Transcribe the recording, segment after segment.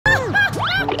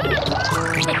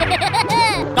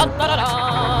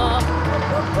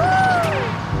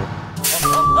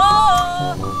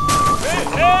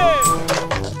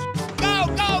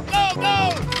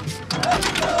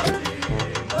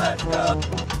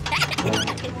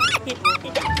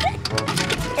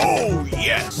Oh,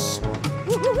 yes!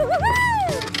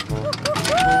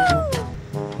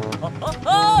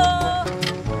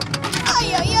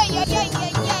 Ay, ay, ay, ay, ay,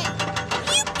 ay, ay.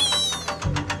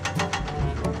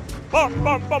 Bum,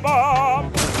 bum, bum,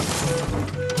 bum.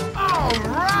 All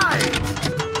right!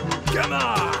 Come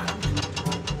on!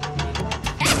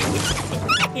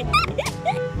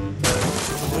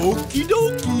 Okie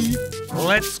dokie!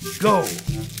 Let's go!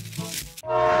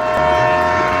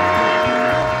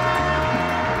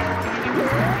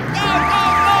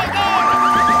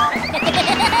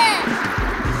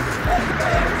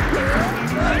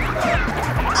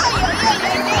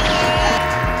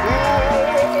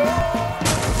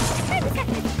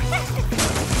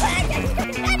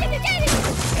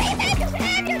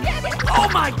 Oh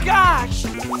my gosh!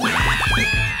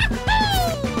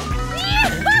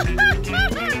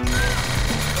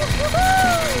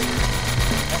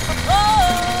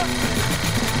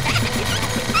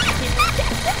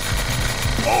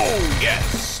 Oh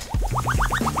yes!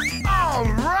 All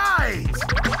right!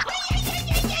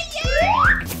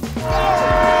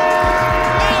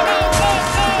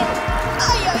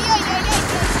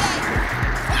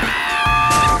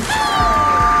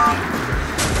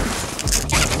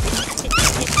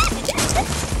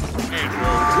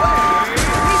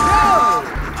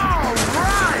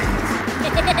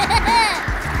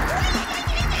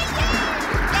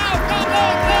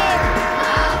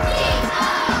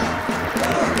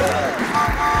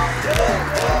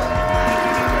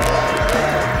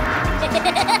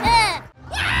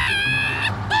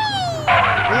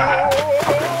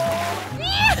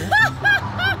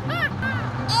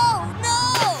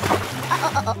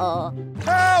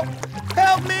 Help!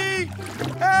 Help me!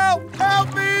 Help!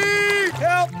 Help me!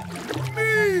 Help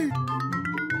me!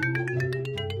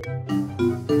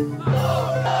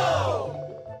 Oh no!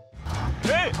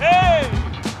 Hey, hey!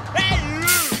 Hey!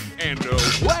 And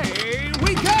away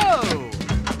we go!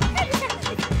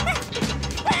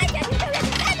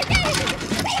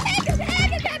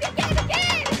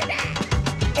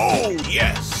 Oh,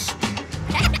 yes!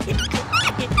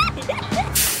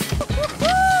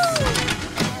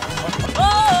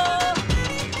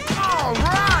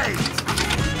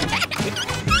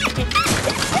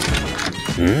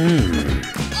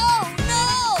 Oh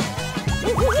no! Go,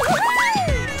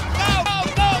 go,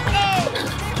 go, go!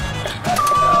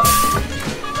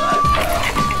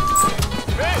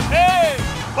 Hey, hey!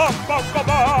 Ba, ba, ba,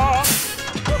 ba.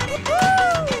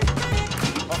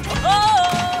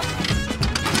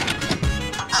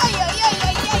 Ay, ay, ay,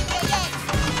 ay, ay, ay, ay.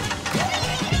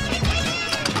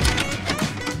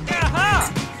 Aha! Come on!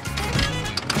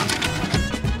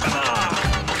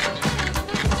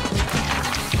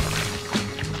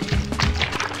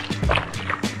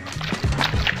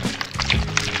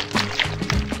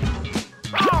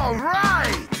 All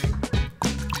right!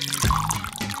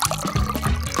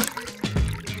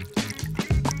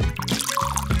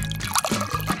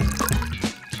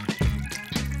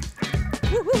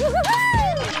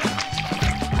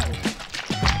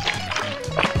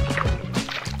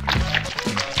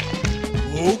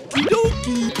 Okie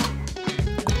dokie!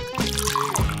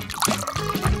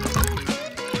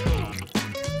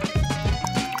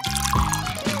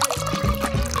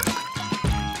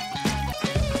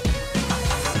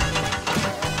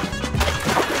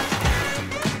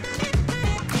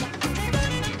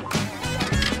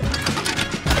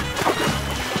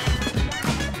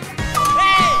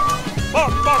 Bum,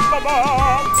 bum, bum,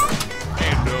 bum.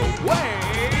 And away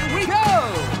we go!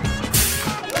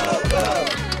 Go, go!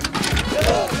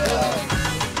 Go, go!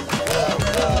 Go,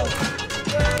 go!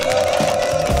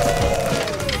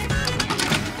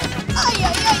 Ay,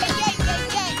 ay, ay, ay, ay, ay,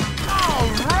 ay. All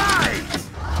right!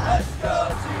 Let's go,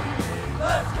 team!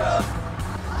 Let's go!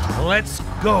 Let's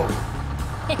go!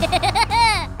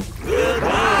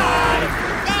 Goodbye!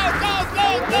 Go, go, go,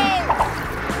 go!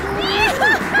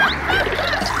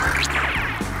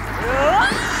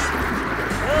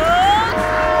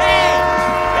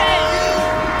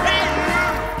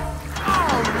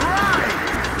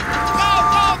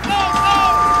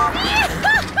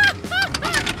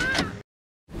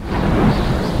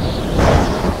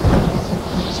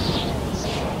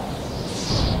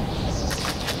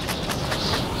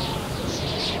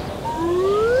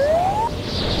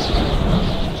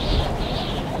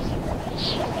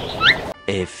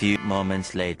 A few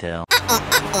moments later. Oh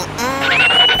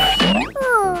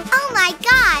my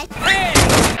God! Hey!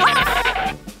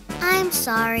 I'm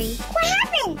sorry. What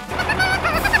happened?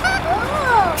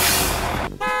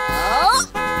 Oh.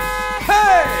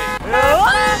 Hey!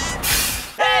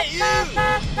 Hey, you!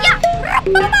 Yeah!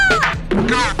 Go,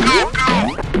 go, go!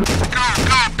 Go,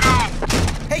 go, go!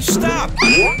 stop!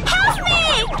 Help me!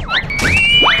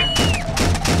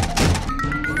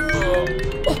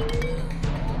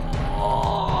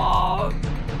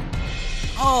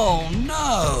 Oh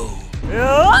no!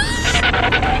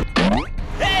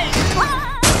 Hey!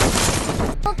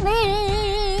 Help me!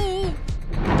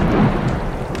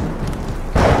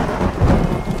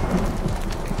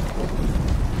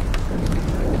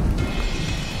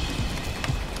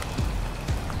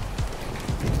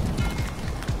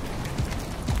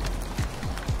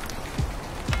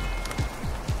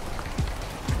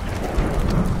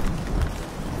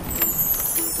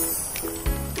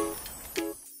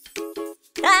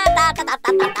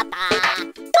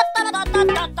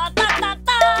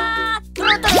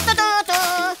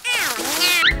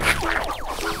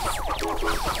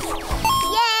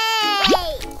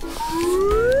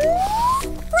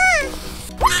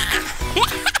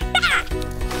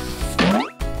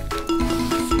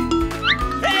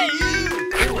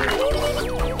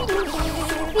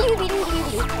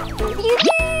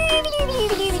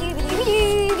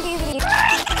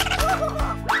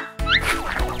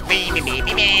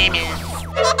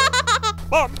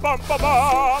 Bum, bum, bum,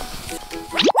 bum.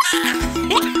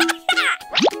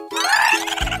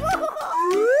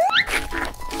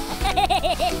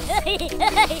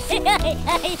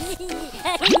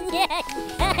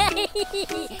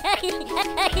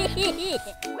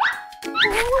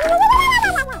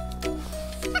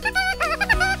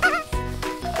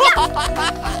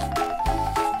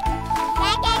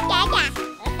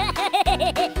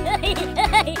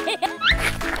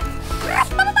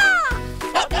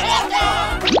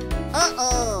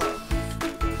 Uh-oh.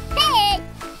 Hey!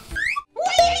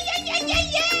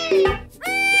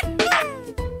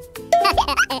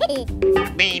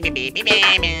 Baby, baby,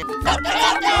 baby.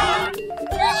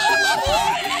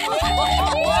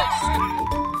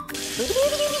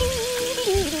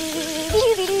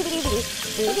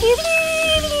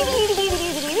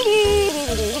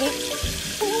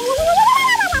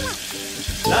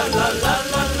 La la la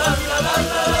la la la la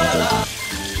la la.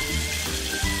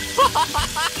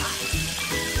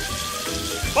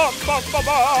 Bum, bum, bum,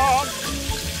 bum.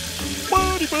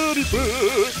 Buddy, buddy,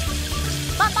 buddy.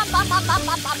 Bum, bum, bum, bum, bum,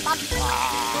 bum, bum, bum.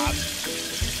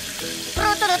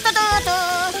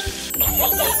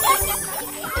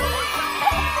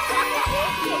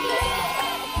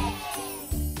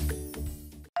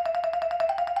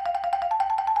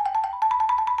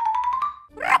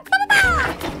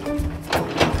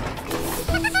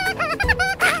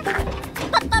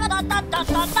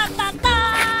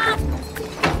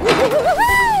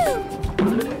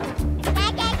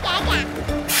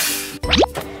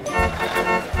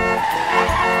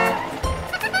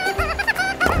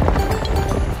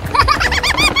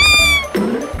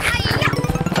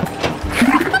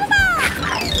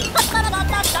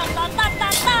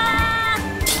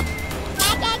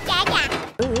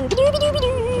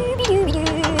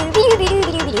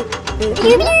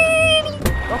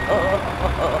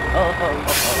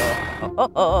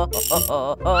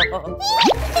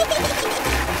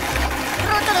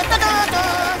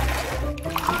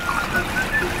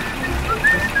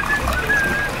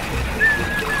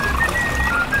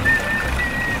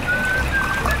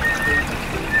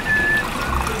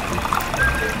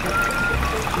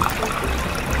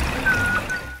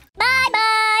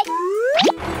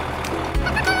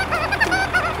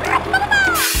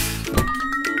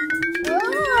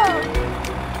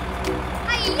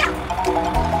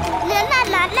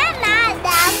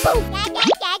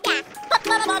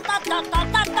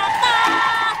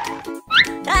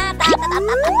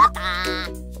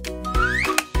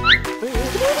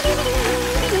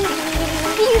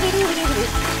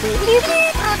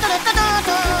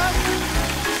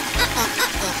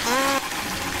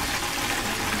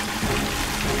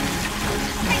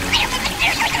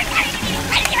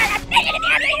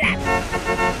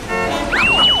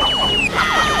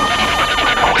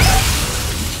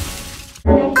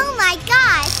 Oh my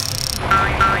gosh!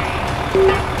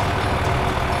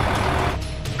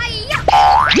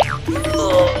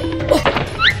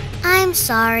 I'm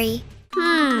sorry. No,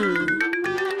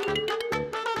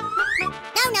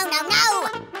 no, no, no!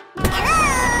 Hello?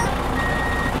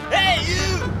 Hey,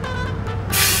 you!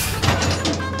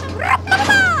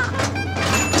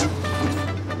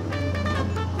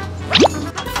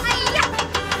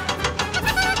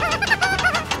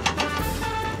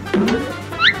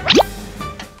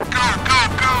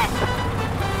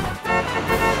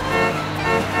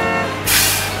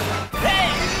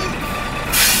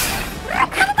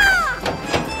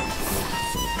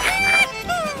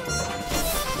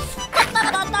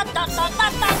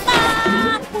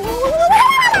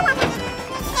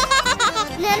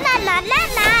 La la la la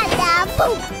la Ba,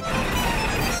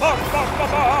 ba, ba,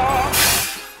 ba.